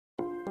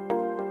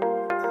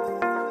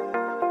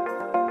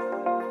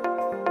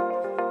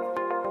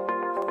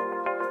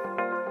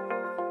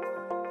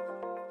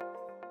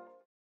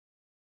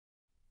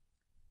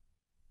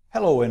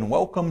Hello and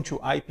welcome to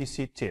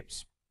IPC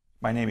Tips.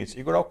 My name is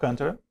Igor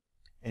Alcantara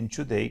and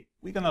today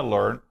we're going to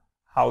learn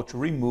how to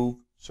remove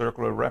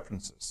circular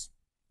references.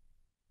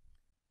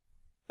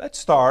 Let's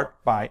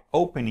start by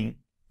opening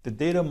the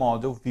data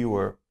model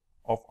viewer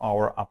of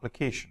our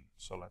application.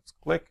 So let's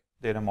click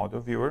data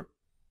model viewer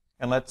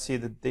and let's see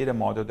the data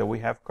model that we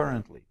have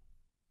currently.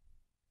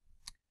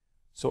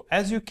 So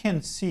as you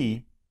can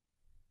see,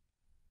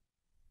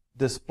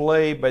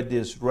 displayed by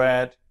these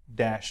red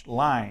dashed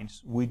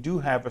lines, we do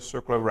have a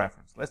circular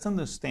reference. Let's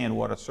understand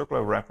what a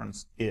circular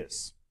reference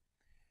is.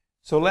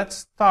 So let's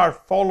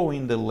start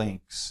following the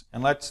links,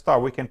 and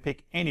we can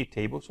pick any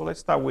table. So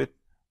let's start with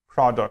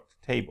product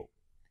table.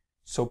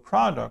 So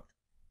product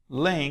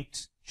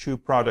linked to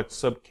product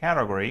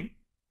subcategory,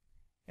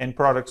 and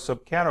product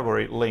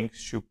subcategory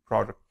links to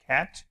product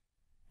cat,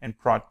 and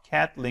product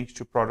cat links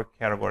to product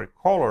category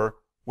color,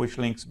 which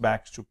links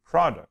back to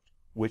product,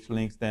 which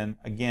links then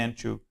again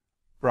to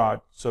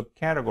product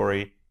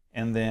subcategory,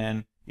 and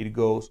then it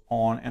goes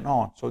on and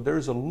on. So there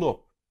is a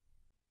loop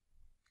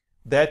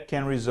that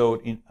can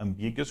result in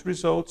ambiguous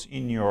results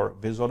in your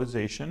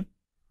visualization,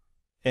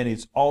 and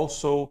it's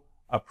also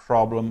a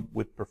problem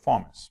with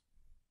performance.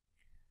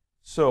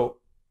 So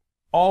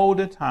all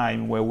the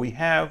time where we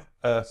have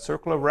a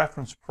circular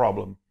reference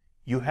problem,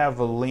 you have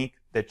a link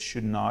that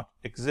should not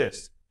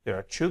exist. There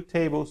are two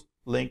tables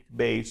linked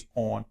based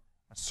on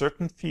a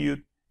certain field,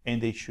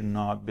 and they should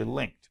not be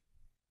linked.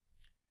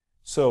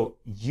 So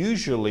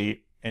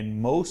usually,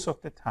 and most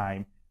of the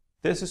time,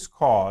 this is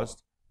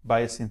caused by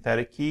a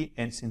synthetic key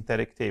and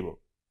synthetic table.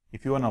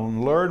 If you want to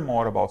learn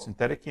more about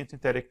synthetic key and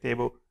synthetic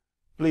table,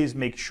 please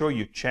make sure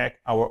you check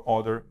our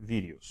other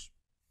videos.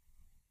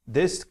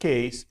 This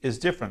case is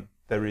different.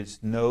 There is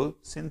no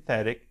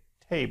synthetic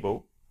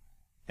table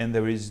and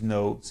there is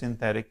no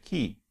synthetic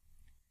key.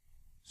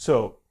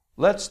 So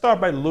let's start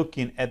by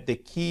looking at the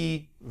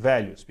key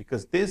values,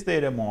 because this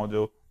data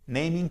model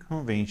naming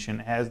convention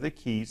has the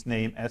keys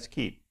named as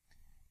key.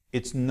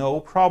 It's no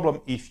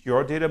problem if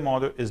your data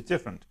model is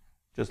different.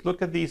 Just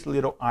look at these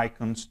little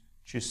icons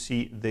to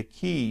see the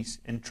keys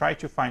and try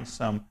to find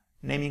some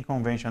naming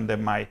convention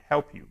that might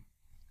help you.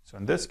 So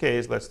in this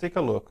case, let's take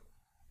a look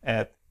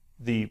at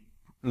the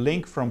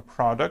link from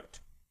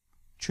product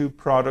to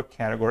product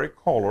category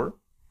color.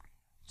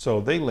 So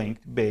they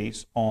linked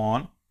based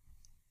on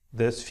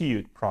this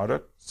field,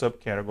 product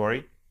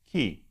subcategory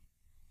key.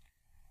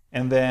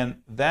 And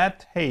then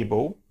that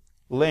table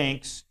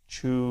links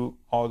to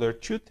other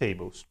two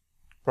tables,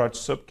 product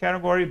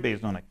subcategory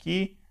based on a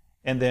key,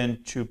 and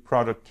then to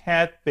product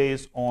cat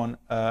based on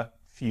a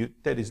field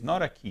that is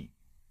not a key.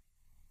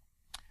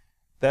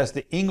 That's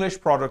the English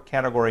product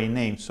category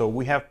name. So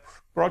we have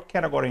product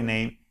category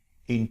name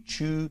in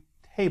two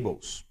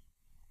tables.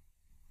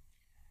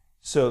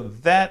 So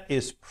that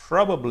is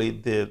probably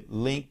the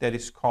link that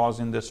is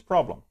causing this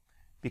problem,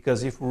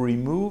 because if we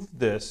remove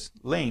this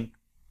link,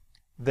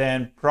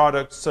 then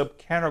product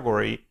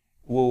subcategory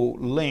will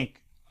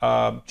link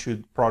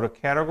to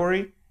product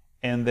category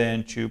and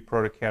then to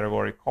product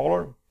category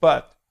color,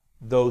 but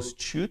those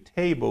two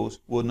tables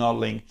will not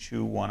link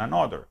to one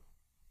another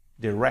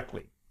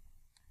directly.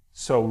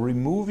 So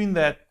removing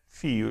that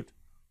field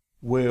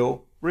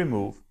will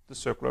remove the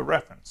circular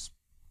reference.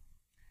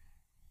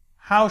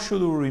 How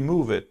should we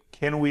remove it?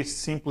 Can we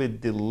simply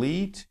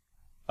delete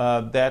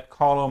that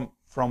column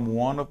from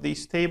one of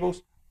these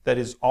tables? That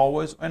is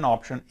always an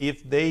option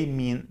if they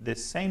mean the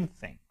same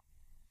thing.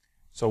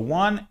 So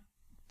one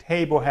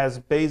table has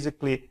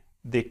basically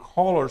the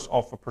colors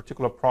of a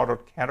particular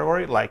product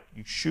category, like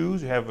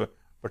shoes. You have a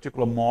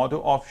particular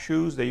model of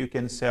shoes that you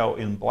can sell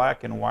in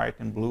black and white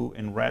and blue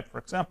and red, for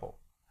example.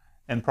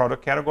 And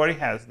product category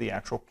has the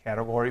actual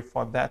category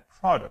for that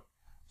product.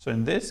 So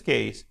in this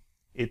case,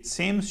 it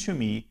seems to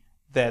me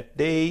that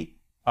they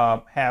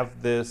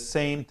have the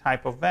same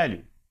type of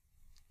value.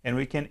 And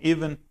we can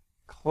even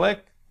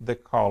click the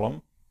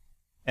column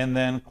and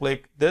then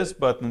click this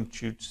button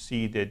to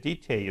see the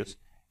details,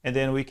 and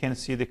then we can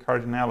see the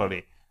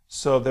cardinality.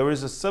 So there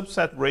is a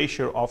subset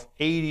ratio of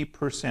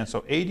 80%.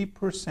 So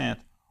 80%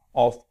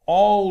 of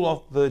all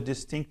of the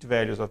distinct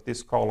values of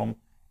this column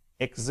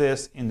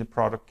exist in the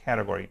product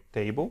category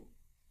table.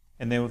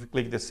 And then if we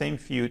click the same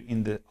field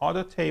in the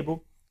other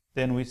table,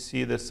 then we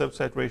see the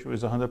subset ratio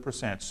is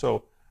 100%.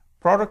 So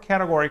product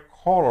category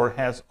color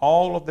has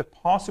all of the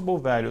possible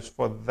values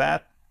for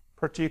that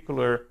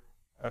particular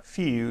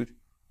field,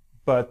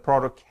 but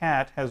product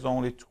cat has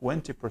only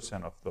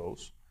 20% of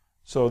those.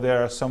 So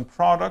there are some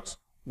products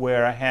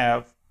where I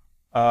have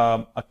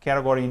a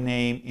category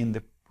name in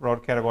the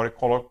product category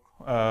color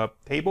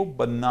table,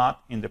 but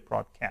not in the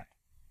product cat.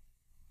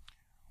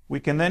 We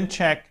can then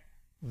check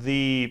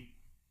the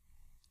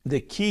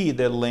key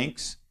that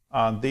links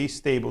these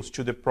tables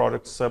to the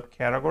product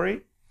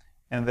subcategory,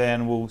 and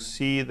then we'll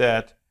see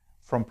that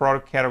from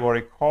product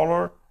category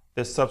color,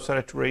 the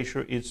subset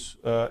ratio is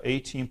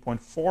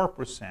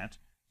 18.4%.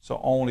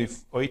 So only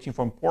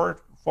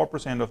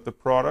 18.4% of the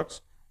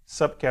products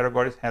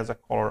subcategories has a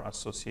color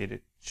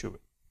associated to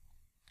it.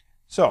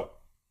 So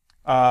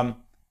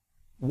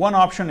one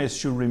option is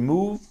to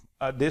remove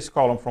this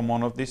column from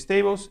one of these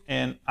tables,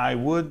 and I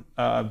would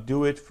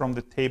do it from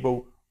the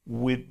table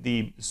with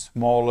the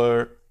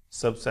smaller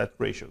subset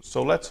ratios.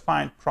 So let's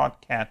find prod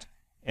cat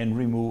and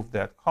remove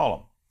that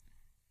column.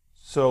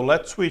 So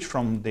let's switch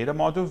from data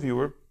model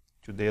viewer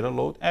to data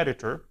load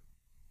editor,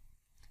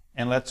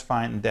 and let's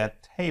find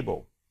that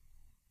table.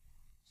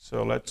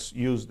 So let's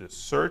use the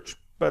search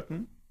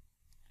button.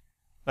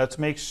 Let's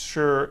make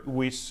sure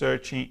we're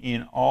searching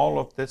in all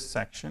of the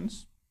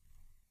sections.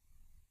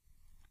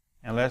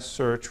 And let's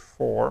search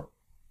for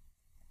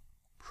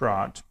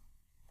prod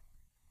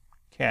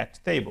cat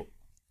table.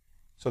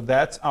 So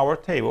that's our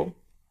table.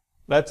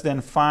 Let's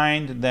then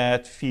find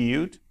that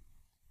field.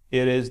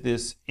 It is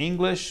this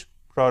English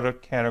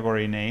product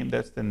category name.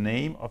 That's the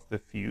name of the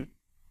field.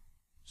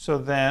 So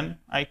then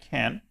I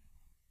can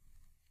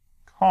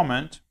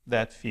comment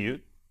that field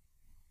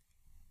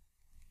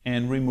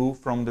and remove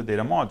from the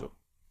data module.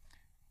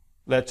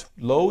 Let's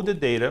load the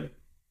data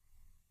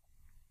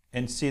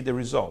and see the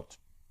result.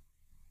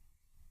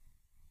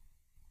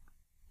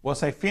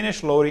 Once I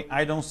finish loading,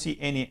 I don't see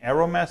any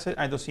error message.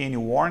 I don't see any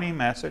warning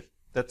message.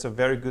 That's a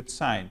very good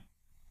sign.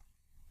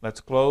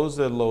 Let's close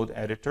the load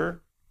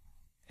editor,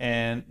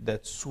 and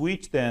let's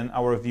switch then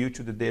our view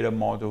to the data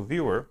model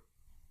viewer.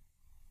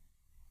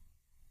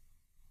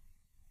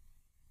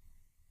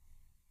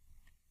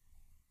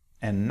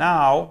 And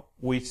now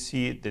we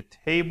see the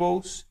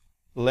tables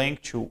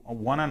linked to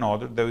one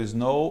another. There is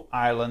no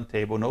island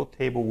table, no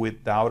table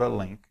without a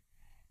link,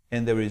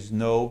 and there is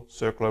no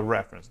circular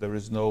reference. There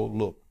is no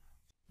loop.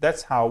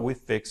 That's how we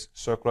fix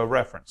circular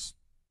reference.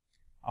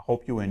 I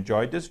hope you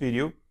enjoyed this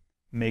video.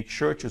 Make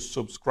sure to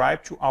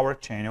subscribe to our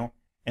channel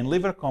and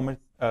leave a comment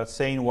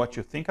saying what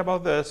you think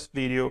about this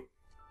video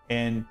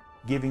and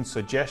giving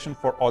suggestions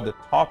for other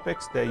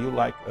topics that you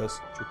like us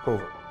to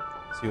cover.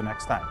 See you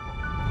next time.